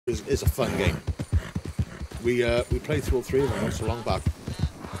is a fun game. We played through all 3 of them not so long back.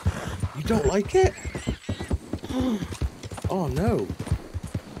 You don't like it? Oh no.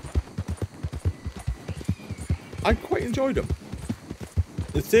 I quite enjoyed them.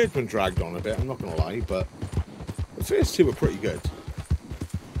 The 3rd one dragged on a bit, I'm not going to lie, but the first 2 were pretty good.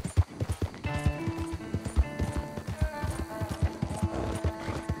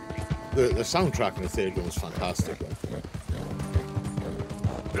 The soundtrack in the 3rd one was fantastic.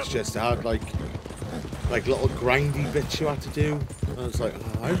 It's just, it had like little grindy bits you had to do. And I was like,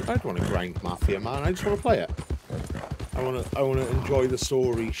 oh, I'd want to grind Mafia, man. I just want to play it. I want to enjoy the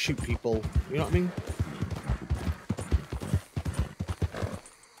story, shoot people. You know what I mean?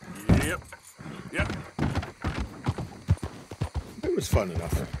 Yep. It was fun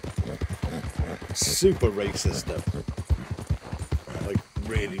enough. Super racist though. Like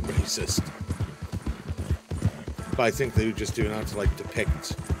really racist. But I think they were just doing that to like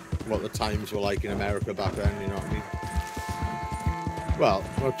depict what the times were like in America back then, you know what I mean? Well,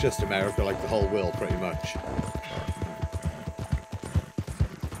 not just America, like the whole world pretty much.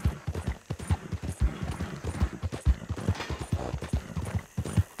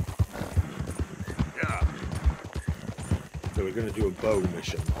 Yeah. So we're going to do a bow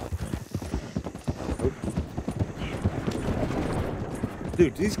mission. Oh.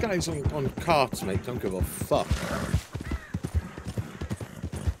 Dude, these guys on carts, mate, don't give a fuck.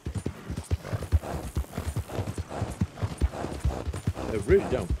 They really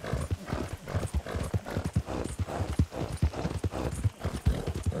don't.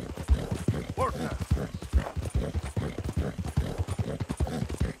 Work now.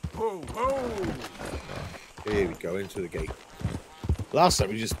 Whoa, whoa. Here we go, into the gate. Last time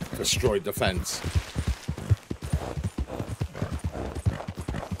we just destroyed the fence.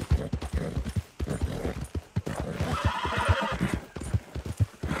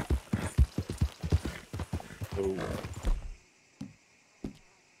 Oh.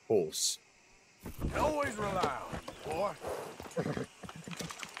 Horse. Always rely on you, boy.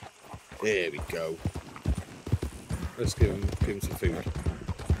 There we go. Let's give him some food.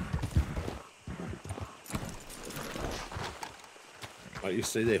 Right, you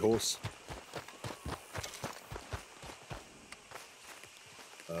stay there, horse.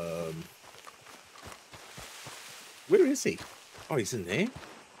 Where is he? Oh, he's in there.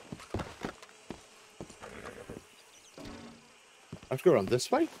 I have to go around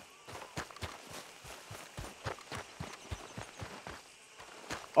this way.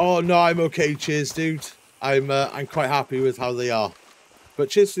 Oh no, I'm okay. Cheers, dude. I'm quite happy with how they are. But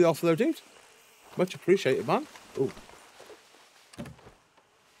cheers for the offer, though, dude. Much appreciated, man. Oh.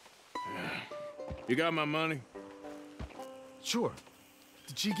 You got my money? Sure.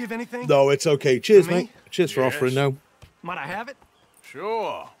 Did she give anything? No, it's okay. Cheers, For me? mate. Cheers for Yes. offering, no. Might I have it?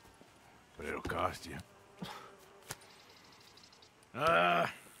 Sure. But it'll cost you. I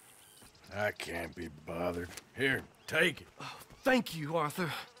can't be bothered. Here, take it. Thank you,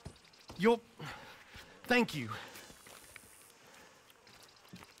 Arthur. Thank you.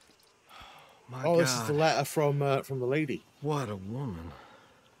 My Oh, God. this is the letter from the lady. What a woman.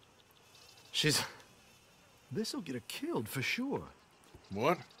 This'll get her killed for sure.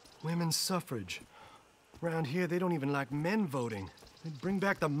 What? Women's suffrage. Around here, they don't even like men voting. They'd bring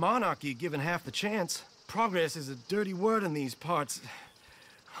back the monarchy given half the chance. Progress is a dirty word in these parts.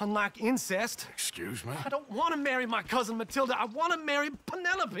 Unlike incest. Excuse me? I don't want to marry my cousin Matilda. I want to marry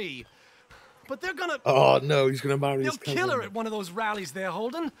Penelope. But they're gonna... Oh, no, he's going to marry his They'll cousin. kill her at one of those rallies they're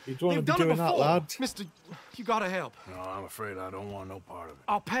holding. You don't want to They've be done it doing that, before. lad. Mister, you gotta help. No, I'm afraid I don't want no part of it.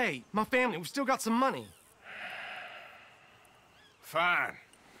 I'll pay. My family, we've still got some money. Fine.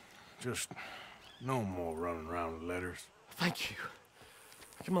 Just no more running around with letters. Thank you.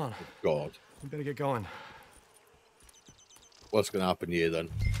 Come on. God. We better get going. What's going to happen here, then?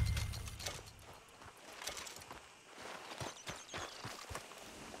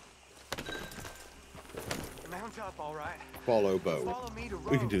 Mount up, all right. Follow bow. Follow me to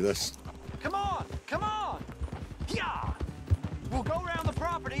We can do this. Come on! Come on! Yeah! We'll go around the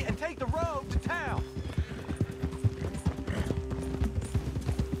property and take the road to town.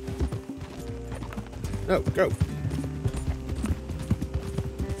 No, go.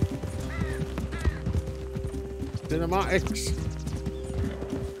 Cinematics.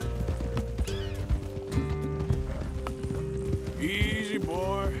 Easy,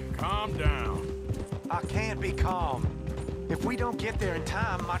 boy. Calm down. I can't be calm. If we don't get there in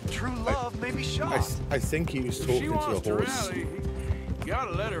time, my true love may be shot. I think he was If talking she to wants the to horse. rally, you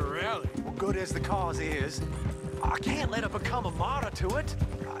gotta let her rally. Well, good as the cause is, I can't let her become a martyr to it.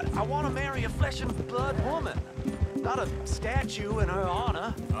 I want to marry a flesh and blood woman, not a statue in her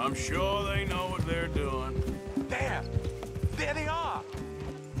honor. I'm I'm sure they know what they're doing. There! There they are!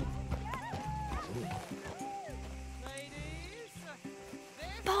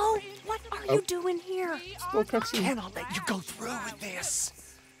 Bo, what are you doing here? Well, cutscene. Cannot let you go through with this.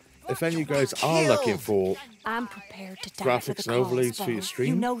 If any of you guys are looking for I'm prepared to die graphics for the and overlays cause, for your Bo.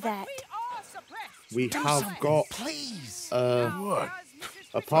 stream, You know that. we Do have something, got please. What?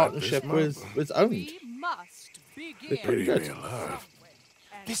 a partnership with Owned. Must They're begin. pretty good. alive.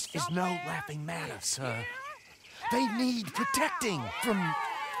 This is no laughing matter, sir. They need protecting from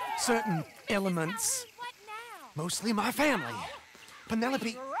certain elements. Mostly my family.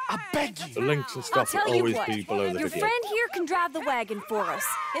 Penelope, I beg The you. links and I'll stuff will tell you always what. be below the Your video. friend here can drive the wagon for us.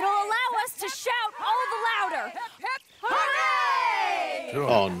 It'll allow us to shout all the louder. Hooray!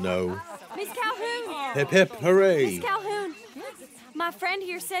 Oh no. Miss Calhoun! Hip hip hooray! Miss Calhoun! My friend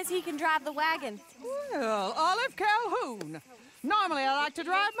here says he can drive the wagon. Well, Olive Calhoun. Normally I like to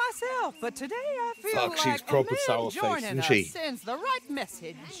drive myself, but today I feel Fuck, like she's a proper man sour-faced, joining isn't us she? sends the right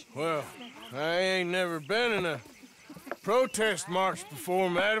message. Well, I ain't never been in a protest march before,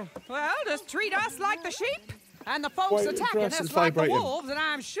 madam. Well, just treat us like the sheep, and the folks Why, the attacking dress us is like the vibrating. wolves, and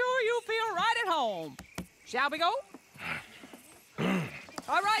I'm sure you'll feel right at home. Shall we go?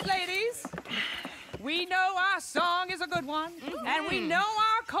 All right, ladies. We know our song is a good one, and we know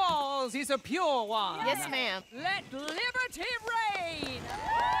our cause is a pure one. Yes, ma'am. Let liberty reign.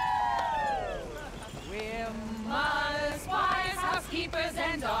 We're mothers, wives, housekeepers,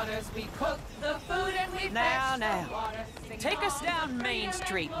 and daughters. We cook the food and we Now, fetch now. the water. Take us down Main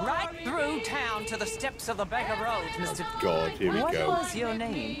Street, right through town to the steps of the Bank of Roads, Mr. God, here we What go. was your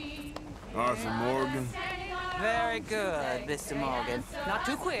name? Arthur Morgan. Very good, Mr. Morgan. Not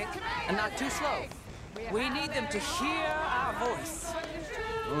too quick and not too slow. We need them to hear our voice.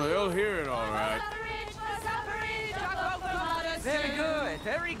 Well, they'll hear it all right. Very good,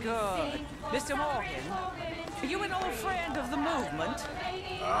 very good. Mr. Morgan, are you an old friend of the movement?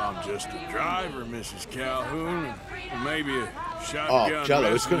 I'm just a driver, Mrs. Calhoun, and maybe a Oh, shotgun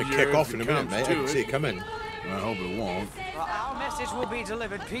Jello, it's going to messenger kick if off in a it minute, comes mate. I to can see it. it coming. I hope it won't. Well, our message will be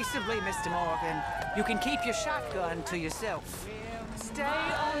delivered peaceably, Mr. Morgan. You can keep your shotgun to yourself. Stay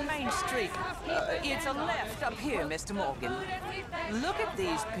on Main Street. It's a left up here, Mr. Morgan. Look at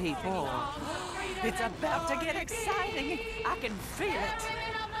these people. It's about to get exciting. I can feel it.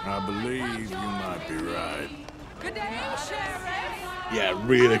 I believe you might be right. Good day, Sheriff. Yeah,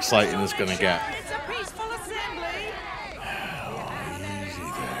 real exciting it's going to get. It's a peaceful assembly. Easy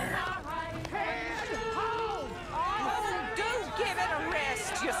there. Oh, do give it a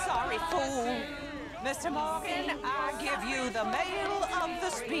rest, you sorry fool. Mr. Morgan, I give you the male of the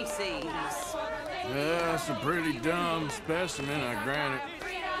species. Yeah, that's a pretty dumb specimen, I grant it.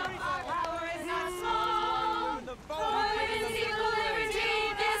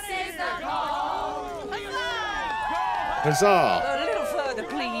 Huzzah! A little further,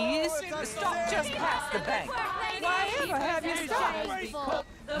 please. Stop just past the bank. Why ever have you stopped?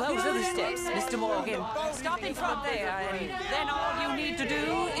 Those are the steps, Mr. Morgan. Stop in front there, and then all you need to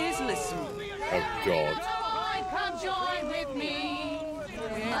do is listen. Oh, God. Come join with me.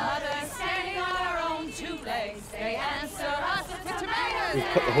 We're mothers standing on our own two legs. They answer us with tomatoes. We've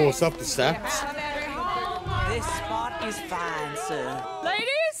put the horse up the steps. This spot is fine, sir.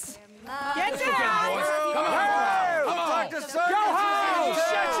 Ladies, get down. Go home!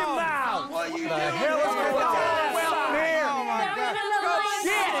 Shut your mouth! What you the hell is going on? Well, here! Oh my God! Go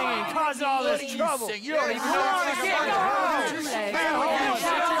shit and cause all this trouble! You don't even know what to get.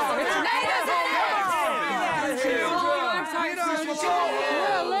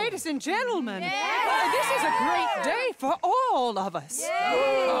 Well, ladies and gentlemen, this is a great day for all of us.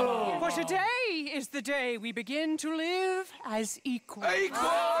 For today is the day we begin to live as equals. Yes,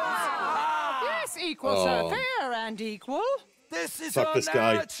 equal, sir. Oh. Fair and equal. This is Fuck this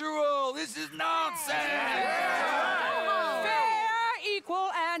guy. unnatural! This is nonsense! Fair, equal,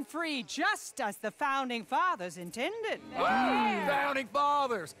 and free, just as the Founding Fathers intended. Founding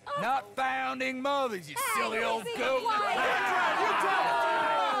fathers, not founding mothers, you silly old goat!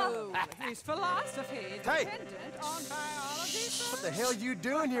 His philosophy is Hey. dependent on biology. What the hell you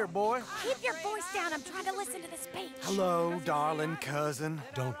doing here, boy? Keep your voice down. I'm trying to listen to the speech. Hello, darling cousin.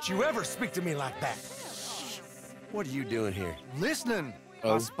 Don't you ever speak to me like that. What are you doing here? Listening,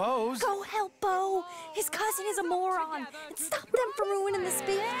 Oh. I suppose. Go help Bo. His cousin is a moron. And stop them from ruining the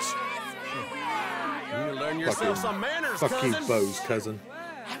speech. You need to learn yourself some manners, Fucking cousin. Bo's cousin.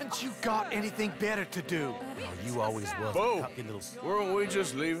 Haven't you got anything better to do? Oh, you always was. Bo, a cocky little... weren't we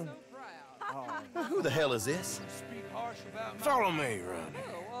just leaving? Who the hell is this? Follow me,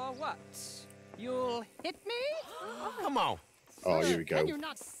 Ronnie. What? You'll hit me? Come on. Oh, here we go. Can you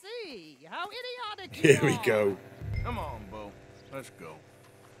not see see how idiotic you Here we are. go. Come on, Bo. Let's go.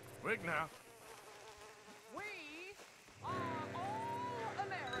 Quick now. We are all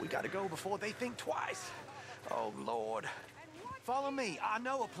Americans. We gotta go before they think twice. Oh, Lord. Follow me. I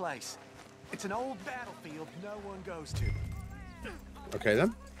know a place. It's an old battlefield no one goes to. Okay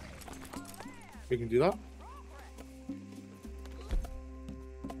then. We can do that.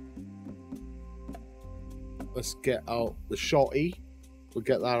 Let's get out the shotty. We'll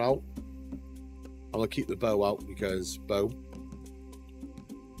get that out. I'm gonna keep the bow out because bow.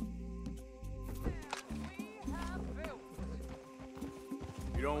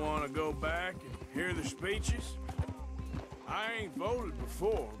 You don't want to go back and hear the speeches? I ain't voted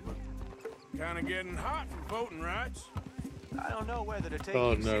before, but kind of getting hot for voting rights. I don't know whether to take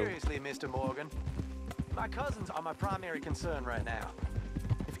Oh, you no. seriously, Mr. Morgan. My cousins are my primary concern right now.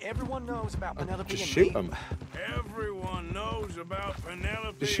 If everyone knows about Penelope Just and shoot me, them. Everyone knows about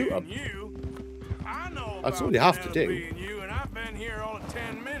Penelope Just shoot and 'em. you. I know about That's all you have to Penelope do. and you, and I've been here all of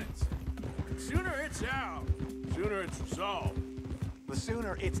 10 minutes. Sooner it's out, sooner it's resolved. the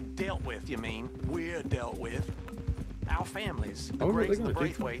sooner it's dealt with, you mean, we're dealt with. Our families, the Oh, what are Greys they and the gonna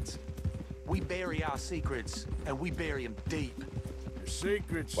do? Braithwaites, we bury our secrets, and we bury them deep. Your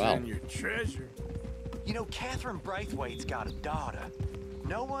secrets Wow. and your treasure. You know, Catherine Braithwaite's got a daughter.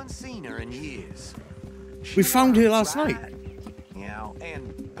 No one's seen her in years. We found her last right. night. You know,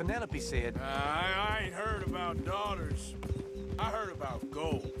 and Penelope said, I ain't heard about daughters. I heard about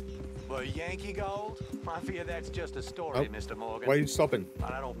gold. well, Yankee gold? I fear that's just a story, Oh, Mr. Morgan. Why are you stopping?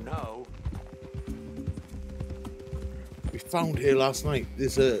 But I don't know. We found her last night.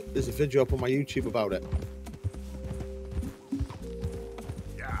 There's a video up on my YouTube about it.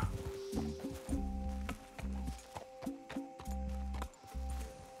 Yeah.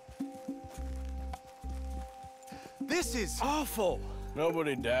 This is awful.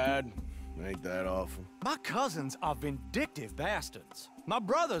 Nobody died. Ain't that awful? My cousins are vindictive bastards. My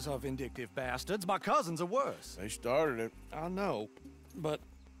brothers are vindictive bastards. My cousins are worse. They started it. I know, but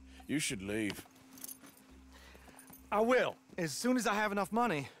You should leave. I will. As soon as I have enough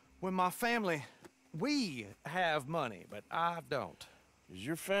money. When my family, we have money, but I don't. Is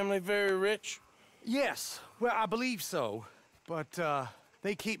your family very rich? Yes, well, I believe so. But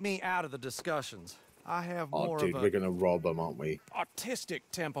they keep me out of the discussions. I have Oh, more dude, of we're a gonna rob them, aren't we? artistic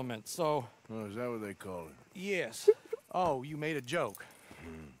temperament, so Oh, is that what they call it? yes. Oh, you made a joke.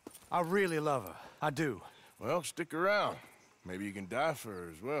 I really love her. I do. Well, stick around. Maybe you can die for her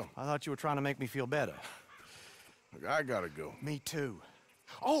as well. I thought you were trying to make me feel better. Look, I gotta go. Me too.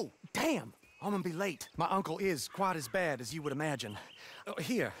 Oh, damn! I'm gonna be late. My uncle is quite as bad as you would imagine.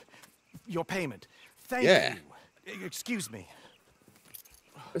 Here, your payment. Thank Yeah. you. Excuse me.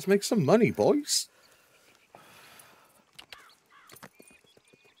 Let's make some money, boys.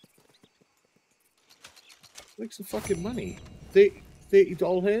 Make some fucking money.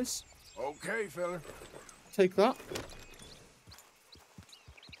 $30 hairs. Okay, fella. Take that.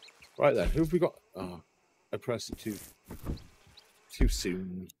 Right then, who have we got? Oh, I pressed it too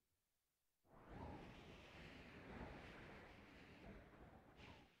soon.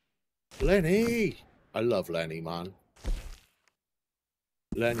 Lenny! I love Lenny, man.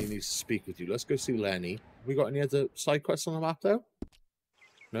 Lenny needs to speak with you. Let's go see Lenny. Have we got any other side quests on the map, though?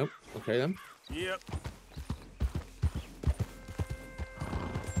 Nope. Okay, then. Yep.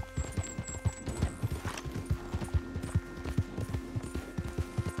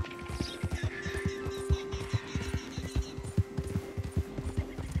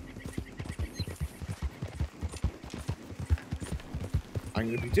 I'm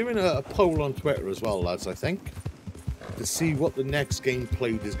going to be doing a poll on Twitter as well, lads, I think, to see what the next game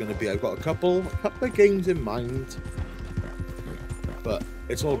played is going to be. I've got a couple of games in mind, but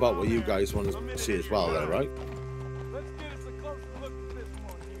it's all about what you guys want to see as well, though, right? Let's get us a closer look at this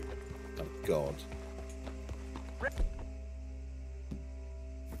one here. Oh, God.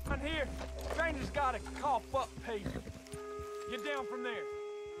 Right here, stranger's got a cough up paper. Get down from there.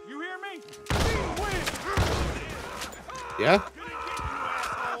 You hear me? Yeah?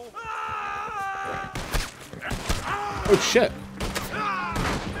 Oh, shit.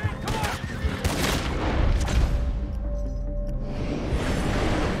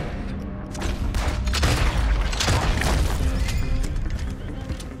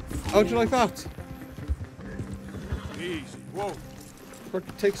 How'd you like that? Easy. Whoa.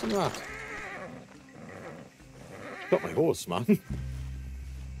 Take some of that. Got my horse, man.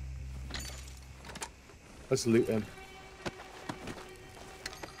 Let's loot him.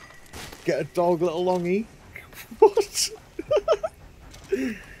 Get a dog, little longy. What?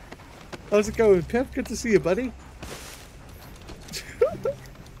 How's it going, Pip? Good to see you, buddy.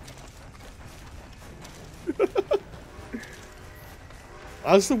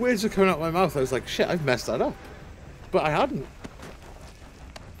 As the words were coming out of my mouth, I was like, shit, I've messed that up. But I hadn't.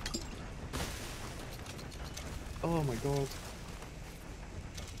 Oh my god.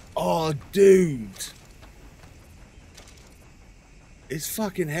 Oh, dude. His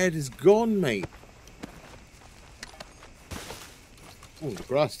fucking head is gone, mate. Oh, the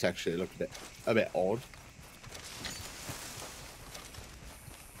grass texture looked a bit odd.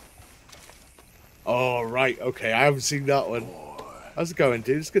 Oh, right. Okay, I haven't seen that one. How's it going,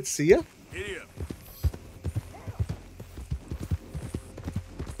 dude? It's good to see you. Idiot.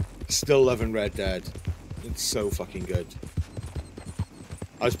 Still loving Red Dead. It's so fucking good.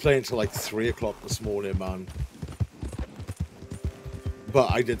 I was playing till like 3 o'clock this morning, man.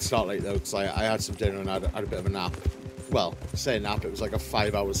 But I did start late though, because I had some dinner and I had a bit of a nap. Well, say nap, it was like a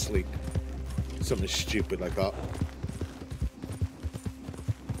 5 hours sleep. Something stupid like that.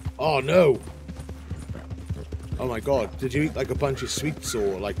 Oh no! Oh my god, did you eat like a bunch of sweets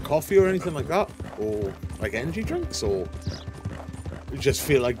or like coffee or anything like that? Or like energy drinks? Or you just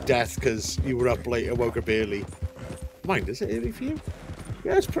feel like death because you were up late and woke up early? Mind, is it early for you?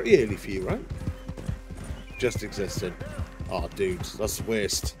 Yeah, it's pretty early for you, right? Just existing. Oh, dude, that's the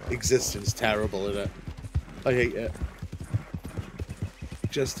worst. Existing's terrible, isn't it? I hate it.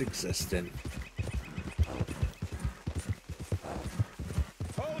 Just existing.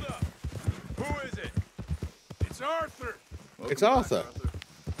 Hold up. Who is it? It's Arthur. It's Arthur.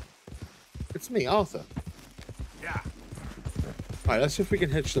 It's me, Arthur. Yeah. Alright, let's see if we can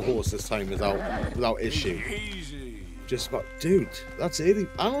hitch the horse this time without issue. Easy. Just about, dude, that's early.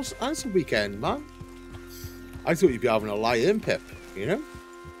 And it's a weekend, man. I thought you'd be having a lie-in, Pip, you know?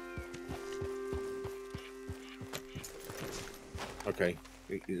 Okay.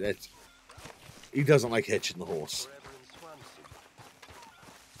 He doesn't like hitching the horse.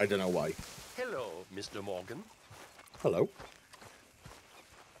 I don't know why. Hello, Mr. Morgan. Hello.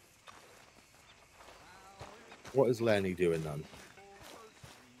 What is Lenny doing then?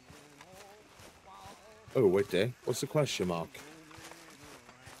 Oh, wait there. What's the question mark?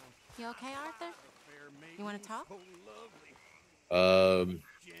 You okay, Arthur? You want to talk?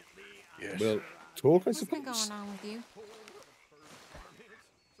 Yes. Well, talk, I What's been suppose. going on with you?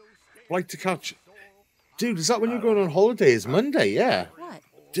 Like to catch... Dude, is that when you're going on holiday? It's Monday, yeah. What?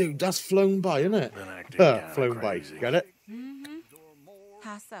 Dude, that's flown by, isn't it? Been acting kinda Flown by. crazy. Get it? Mm-hmm.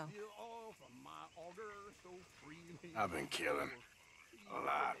 How so? I've been killing a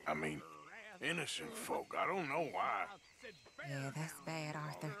lot. I mean, innocent folk. I don't know why. Yeah, that's bad,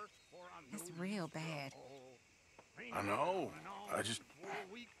 Arthur. That's real bad. I know. I just...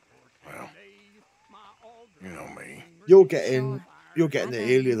 Well, you know me. You're getting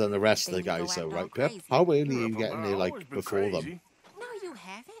there earlier than the rest of the guys, though, right, Pip? How early are you getting there, like, before them? No, you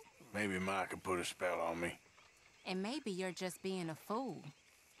haven't. Maybe Mike can put a spell on me. And maybe you're just being a fool.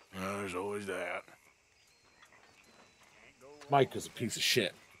 No, there's always that. Micah's a piece of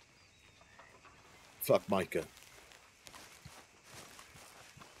shit. Fuck Micah.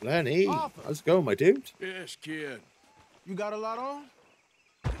 Lenny, how's it going, my dude? Yes, kid. You got a lot on?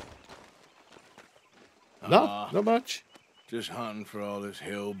 No, not much. Just hunting for all this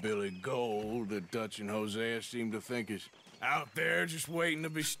hillbilly gold that Dutch and Hosea seem to think is out there just waiting to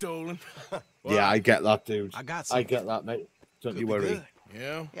be stolen. Yeah, I get that, dude. I got I something. get that, mate. Don't you worry. Good.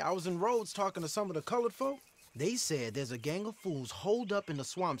 Yeah? Yeah, I was in Rhodes talking to some of the colored folk. They said there's a gang of fools holed up in the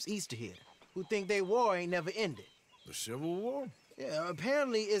swamps east of here who think their war ain't never ended. The Civil War? Yeah,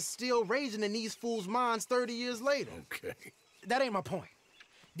 apparently it's still raging in these fools' minds 30 years later. Okay. That ain't my point.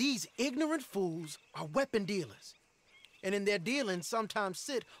 These ignorant fools are weapon dealers. And in their dealing, sometimes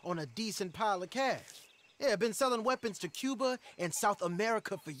sit on a decent pile of cash. Yeah, been selling weapons to Cuba and South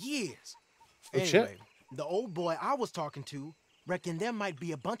America for years. Oh, Anyway, shit. the old boy I was talking to reckoned there might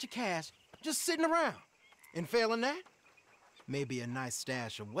be a bunch of cash just sitting around. And failing that, maybe a nice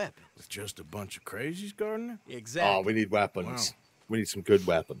stash of weapons. With just a bunch of crazies, Gardner? Exactly. Oh, we need weapons. We need some good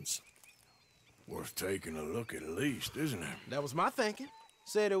weapons. Worth taking a look at least, isn't it? That was my thinking.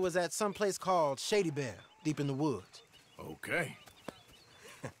 Said it was at some place called Shady Bear, deep in the woods. Okay.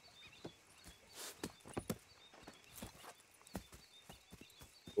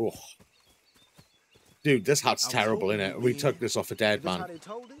 Oh. Dude, this hat's I was terrible, hoping innit? you'd We be took in. this off a dead Is this how man. they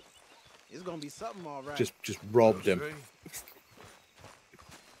told it? It's gonna be something all right. Just robbed him. See?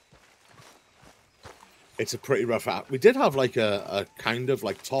 It's a pretty rough hat. We did have like a kind of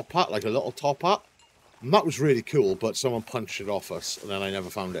like top hat, like a little top hat. And that was really cool, but someone punched it off us, and then I never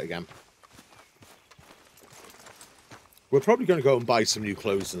found it again. We're probably going to go and buy some new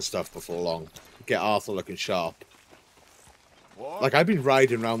clothes and stuff before long. Get Arthur looking sharp. What? Like, I've been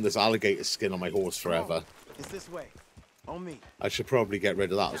riding around this alligator skin on my horse forever. It's this way. On me. I should probably get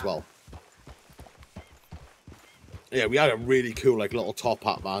rid of that as well. Yeah, we had a really cool, like, little top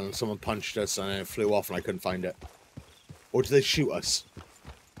hat, man, and someone punched us and it flew off and I couldn't find it. Or did they shoot us?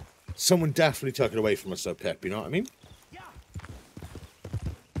 Someone definitely took it away from us, though, Pip, you know what I mean?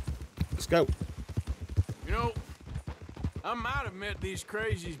 Let's go. You know, I might have met these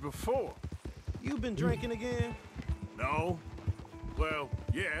crazies before. You been drinking again? No. Well,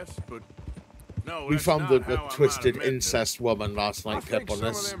 yes, but no. We that's found not the how I might twisted have met them. incest woman last I night, think Pip, on some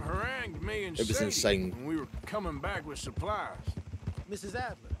this. of them harangued me and It was Sadie insane. when we were coming back with supplies. Mrs.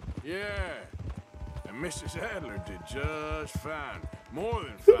 Adler. Yeah. And Mrs. Adler did just fine. More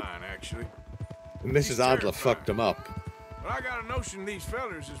than fine, actually. And Mrs. She's Adler terrifying. fucked him up. But I got a notion these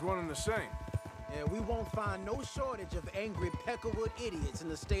fellers is one and the same. Yeah, we won't find no shortage of angry Peckerwood idiots in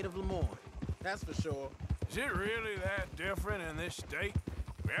the state of Lemoyne. That's for sure. Is it really that different in this state?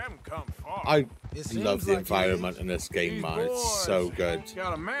 We haven't come far. I It seems love the like it environment is. in this game, These man. It's boys so good.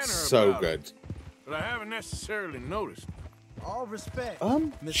 Got a manner So about good. it, but I haven't necessarily noticed. All respect.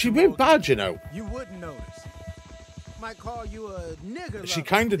 She Mr. went Morgan. bad, you know. You wouldn't notice. Might call you a nigger She lover.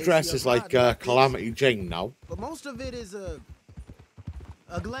 kind of They see dresses a lot like this, Calamity Jane now. But most of it is a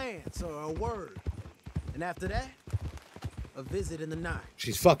glance or a word. And after that, a visit in the night.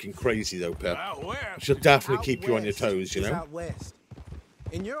 She's fucking crazy, though, Pip. Out west. She'll definitely Out keep you on your west toes, you is know? Out west.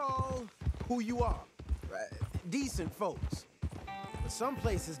 And you're all who you are. Right? Decent folks. But some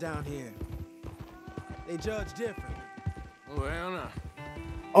places down here, they judge differently. Well, no.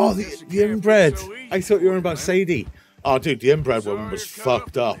 Oh, Guess the it can't be inbred. so easy I thought you were on about man. Sadie. Oh, dude, the inbred Sorry woman was you're caught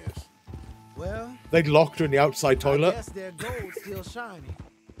fucked up. in this. Well, They'd locked her in the outside I toilet. guess their gold's still shining.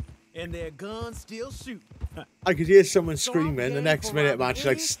 And their guns still shoot. I could hear someone So I'm screaming. The game next for minute, man, she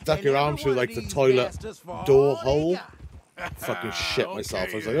like robbery, stuck and her every arm through one like of the these toilet bastards for door all they hole. got. Fucking shit myself.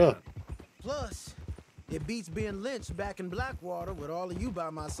 I was like, Okay, oh. Plus, it beats being lynched back in Blackwater with all of you by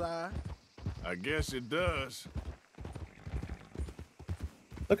my side. I guess it does.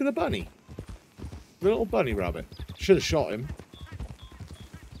 Look at the bunny. The little bunny rabbit. Should have shot him.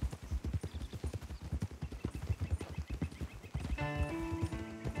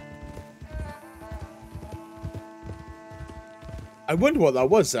 I wonder what that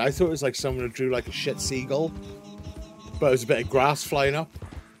was. I thought it was like someone who drew like a shit seagull. But it was a bit of grass flying up.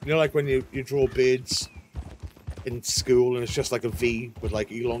 You know, like when you draw birds in school and it's just like a V with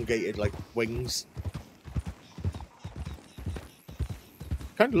like elongated like wings.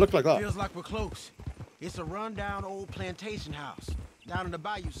 Kind of looked like that. Feels like we're close. It's a rundown old plantation house down in the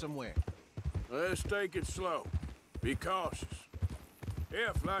bayou somewhere. Let's take it slow. Be cautious.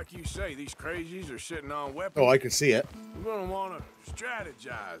 If, like you say, these crazies are sitting on weapons, Oh, I can see it. we're gonna want to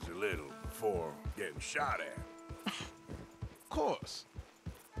strategize a little before getting shot at. Of course.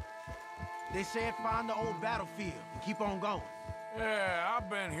 They said find the old battlefield and keep on going. Yeah, I've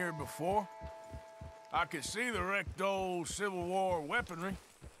been here before. I could see the wrecked old Civil War weaponry.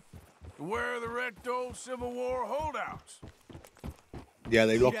 Where are the wrecked old Civil War holdouts? Yeah,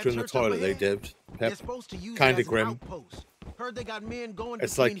 they See locked that her in the church up toilet. They ahead? did. They're Pep. supposed to use Kinda it as grim. an outpost. Heard they got men going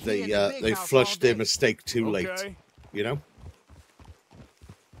It's between like here and the big they house flushed all their day. mistake too late. Okay. You know?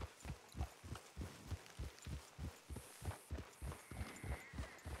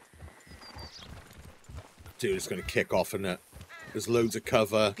 Dude, it's gonna kick off, isn't it? There's loads of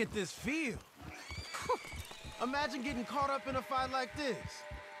cover. Look at this field. Imagine getting caught up in a fight like this.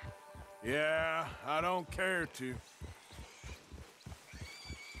 Yeah, I don't care to.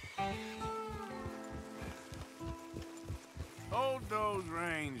 Hold those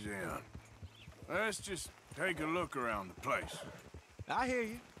reins in. Let's just take a look around the place. I hear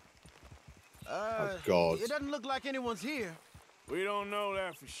you. Oh, God. It doesn't look like anyone's here. We don't know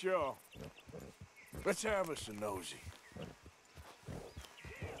that for sure. Let's have us a nosy.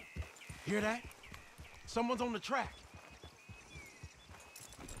 Hear that? Someone's on the track.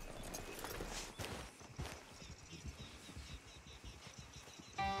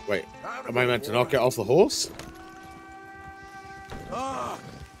 Wait, am I meant to not get off the horse? Oh,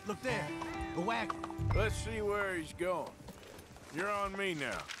 look there. The wagon. Let's see where he's going. You're on me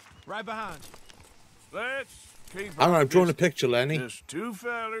now. Right behind you. Let's keep Hang on, our I'm drawing a distance. picture, Lenny. Just two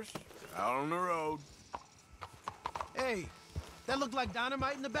fellers out on the road. Hey, that look like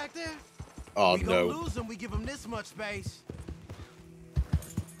dynamite in the back there? Oh, we gonna no. lose them, we give them this much space.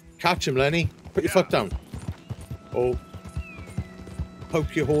 Catch him, Lenny. Put your foot down. Or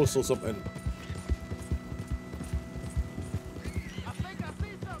poke your horse or something. I think I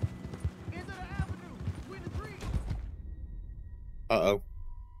see something. Into the avenue, between the trees. Uh-oh.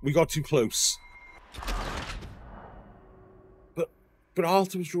 We got too close. But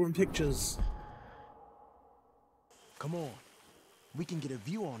Arthur was drawing pictures. Come on. We can get a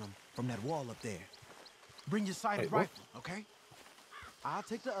view on them from that wall up there. Bring your sighted rifle, okay? I'll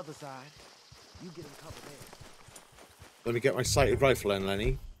take the other side. You get him covered there. Let me get my sighted rifle in,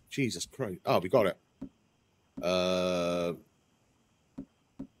 Lenny. Jesus Christ. Oh, we got it.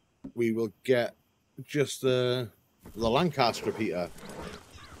 We will get just the Lancaster repeater.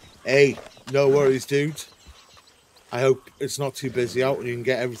 Hey, no worries, dude. I hope it's not too busy out and you can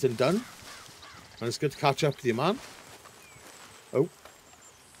get everything done. And it's good to catch up with you, man. Oh.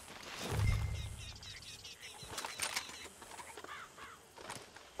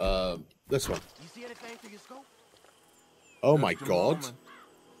 This one. You see anything through your scope? Oh my God.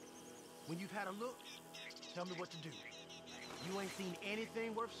 When you've had a look, tell me what to do. You ain't seen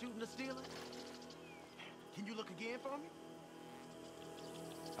anything worth shooting or stealing? Can you look again for me?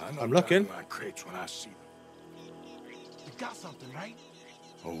 I'm looking. My crates when I see them. You got something, right?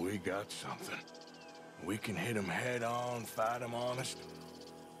 Oh, we got something. We can hit them head on, fight them honest.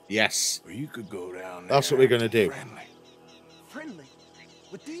 Yes. Or you could go down there. That's what we're gonna do. Friendly. Friendly?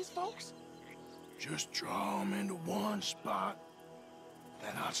 With these folks? Just draw them into one spot,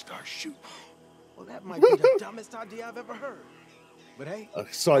 then I'll start shooting. Well, that might be the dumbest idea I've ever heard. But hey,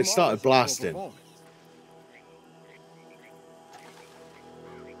 so I started blasting.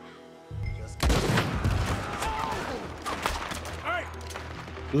 Hey,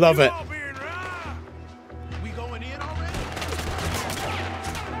 Love it. We going in already?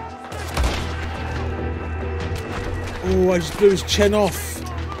 Oh, I just blew his chin off.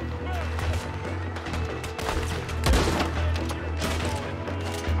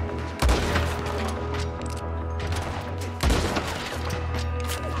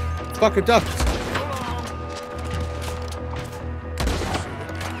 Fuck a duck.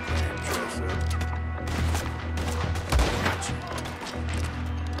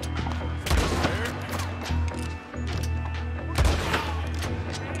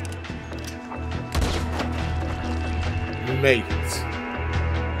 Mate.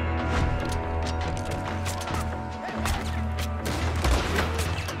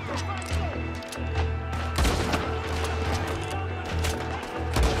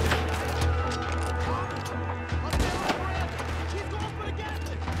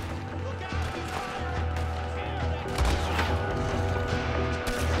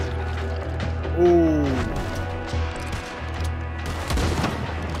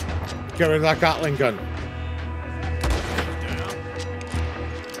 Get rid of that Gatling gun.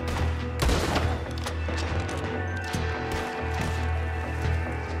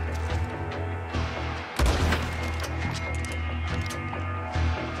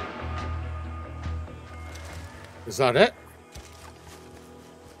 Is that it?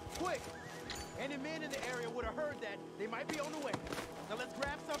 Quick! Any men in the area would have heard that. They might be on the way. Now let's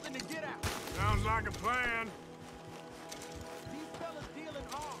grab something and get out. Sounds like a plan. These fellas dealing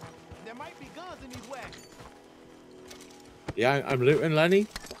arms. There might be guns in these wagons. Yeah, I'm looting, Lenny.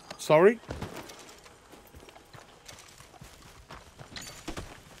 Sorry.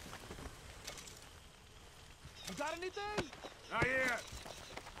 You got anything? Not yet.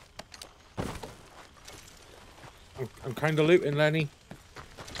 I'm kind of looting, Lenny.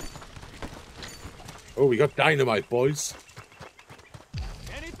 Oh, we got dynamite, boys.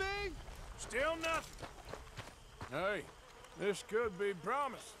 Anything? Still nothing. Hey, this could be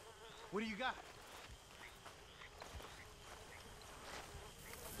promise. What do you got?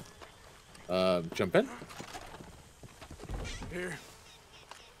 Jump in. Here.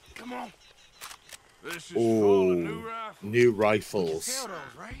 Come on. This is full of new rifles. New rifles. Sell those,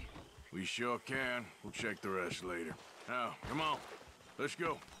 right? We sure can. We'll check the rest later. Now, come on. Let's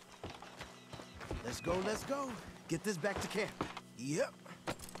go. Let's go, let's go. Get this back to camp. Yep.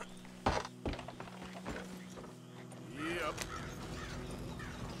 Yep.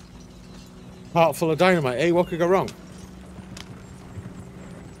 Heart full of dynamite. Hey, what could go wrong?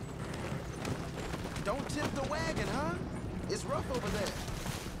 Don't tip the wagon, huh? It's rough over there.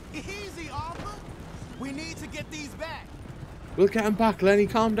 Easy, Arthur. We need to get these back. We'll get him back, Lenny.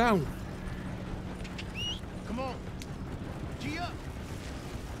 Calm down. Come on. G up.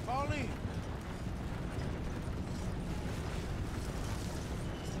 Fall in.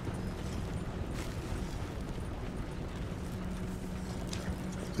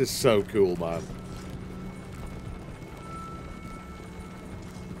 This is so cool, man.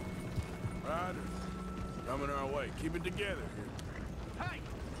 Riders, coming our way. Keep it together. Hey,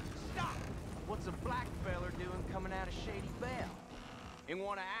 stop! What's a black feller doing coming out of Shady Bell? In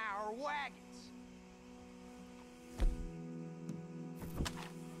one of our wagons?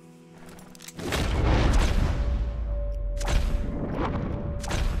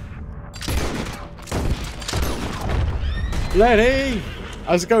 Lenny!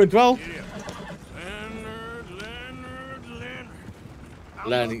 How's it going, Dwell?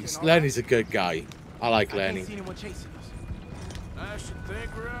 Lenny's a good guy. I like Lenny. I can't see anyone chasing us. I should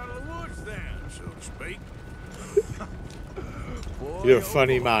think we're out of the woods then, so to speak. Boy, You're a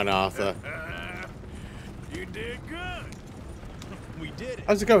funny man, Arthur. You did good. We did it.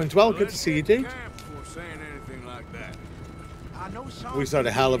 How's it going, Dwell? Good to see you, dude. Before saying anything like that. I know Sean We had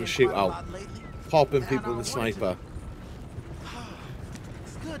a hell of a been quite shootout. lot lately. Popping And people I with the wanted sniper.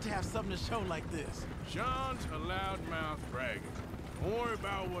 It's good to have something to show like this. Sean's a loudmouth bragger. Don't worry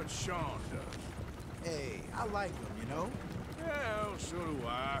about what Sean does. Hey, I like him, you know? Well, so do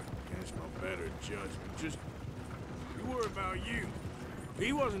I. Against my better judgment. Just you worry about you.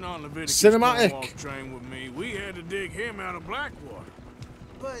 He wasn't on the Cinematic. Cornwall train with me. We had to dig him out of Blackwater.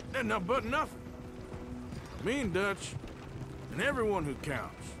 But But nothing. Me and Dutch, and everyone who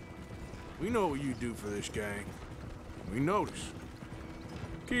counts. We know what you do for this gang. We notice.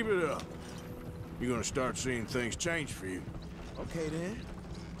 Keep it up. You're gonna start seeing things change for you. okay then.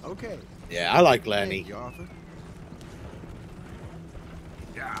 Okay. Yeah, I like Lenny. Thank you, Arthur.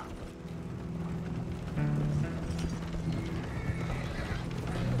 Yeah.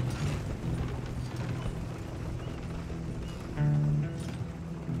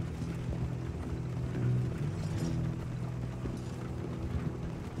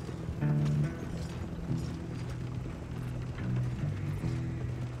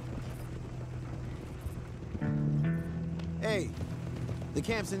 Hey, the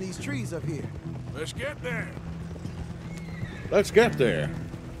camp's in these trees up here. Let's get there. Let's get there.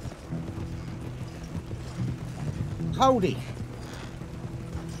 Howdy.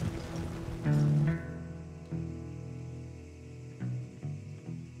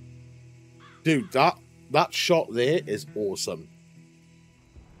 Dude, that shot there is awesome.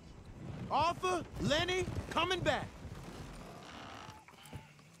 Arthur, Lenny, coming back.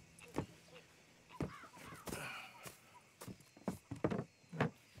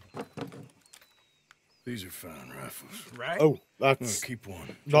 These are fine rifles. Right? Oh, that's Keep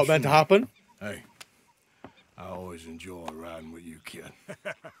one. not meant to happen. Hey, I always enjoy riding with you, kid.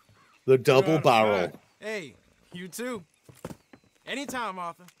 The double barrel. Hey, you too. Anytime,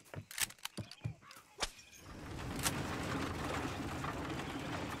 Arthur.